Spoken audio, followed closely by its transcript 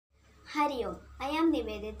Hari Om. I am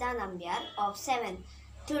Niveditha Nambiar of 7th.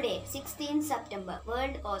 Today, 16th September,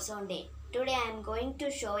 World Ozone Day. Today I am going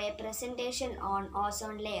to show a presentation on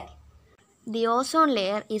ozone layer. The ozone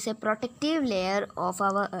layer is a protective layer of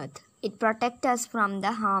our Earth. It protects us from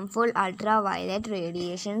the harmful ultraviolet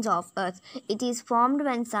radiations of Earth. It is formed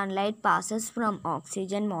when sunlight passes from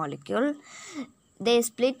oxygen molecule. They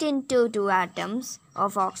split into two atoms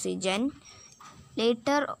of oxygen.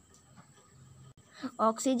 Later,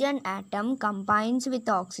 oxygen atom combines with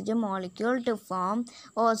the oxygen molecule to form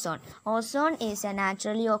ozone. Ozone is a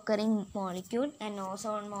naturally occurring molecule. An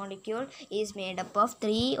ozone molecule is made up of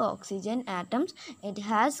 3 oxygen atoms. It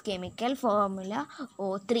has chemical formula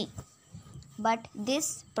O3. But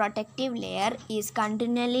this protective layer is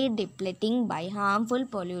continually depleting by harmful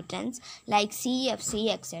pollutants like CFC,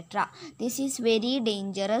 etc. This is very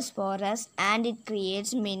dangerous for us and it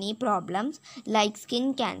creates many problems like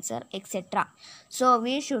skin cancer, etc. So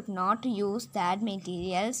we should not use that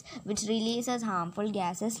materials which releases harmful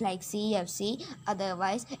gases like CFC,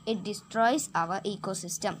 otherwise it destroys our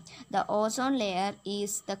ecosystem. The ozone layer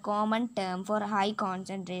is the common term for high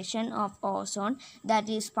concentration of ozone that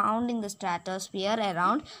is found in the stratosphere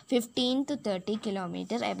around 15 to 30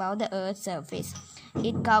 kilometers above the Earth's surface.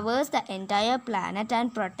 It covers the entire planet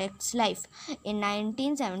and protects life. In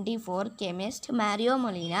 1974, chemists Mario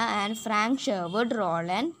Molina and Frank Sherwood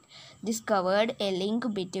Rowland discovered a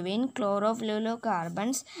link between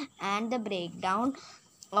chlorofluorocarbons and the breakdown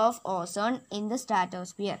of ozone in the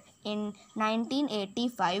stratosphere. In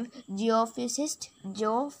 1985, geophysicist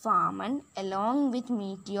Joe Farman, along with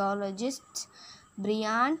meteorologists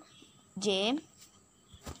Brian J.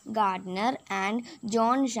 Gardner and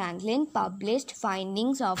John Shanklin, published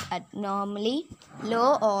findings of abnormally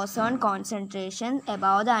low ozone concentrations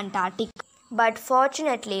above the Antarctic. But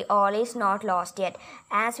fortunately, all is not lost yet.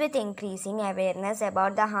 As with increasing awareness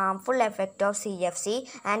about the harmful effect of CFC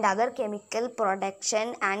and other chemical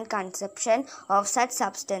production and consumption of such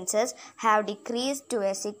substances have decreased to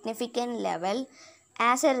a significant level,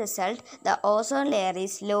 as a result, the ozone layer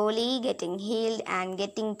is slowly getting healed and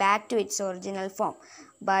getting back to its original form.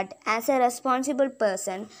 But as a responsible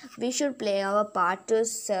person, we should play our part to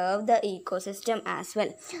serve the ecosystem as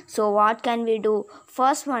well. So what can we do?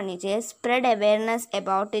 First one is spread awareness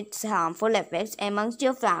about its harmful effects amongst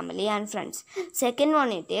your family and friends. Second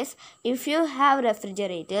one is, if you have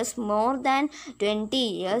refrigerators more than 20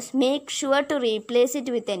 years, make sure to replace it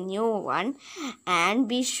with a new one and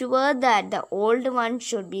be sure that the old one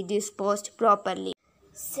should be disposed properly.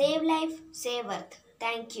 Save life, save earth.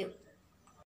 Thank you.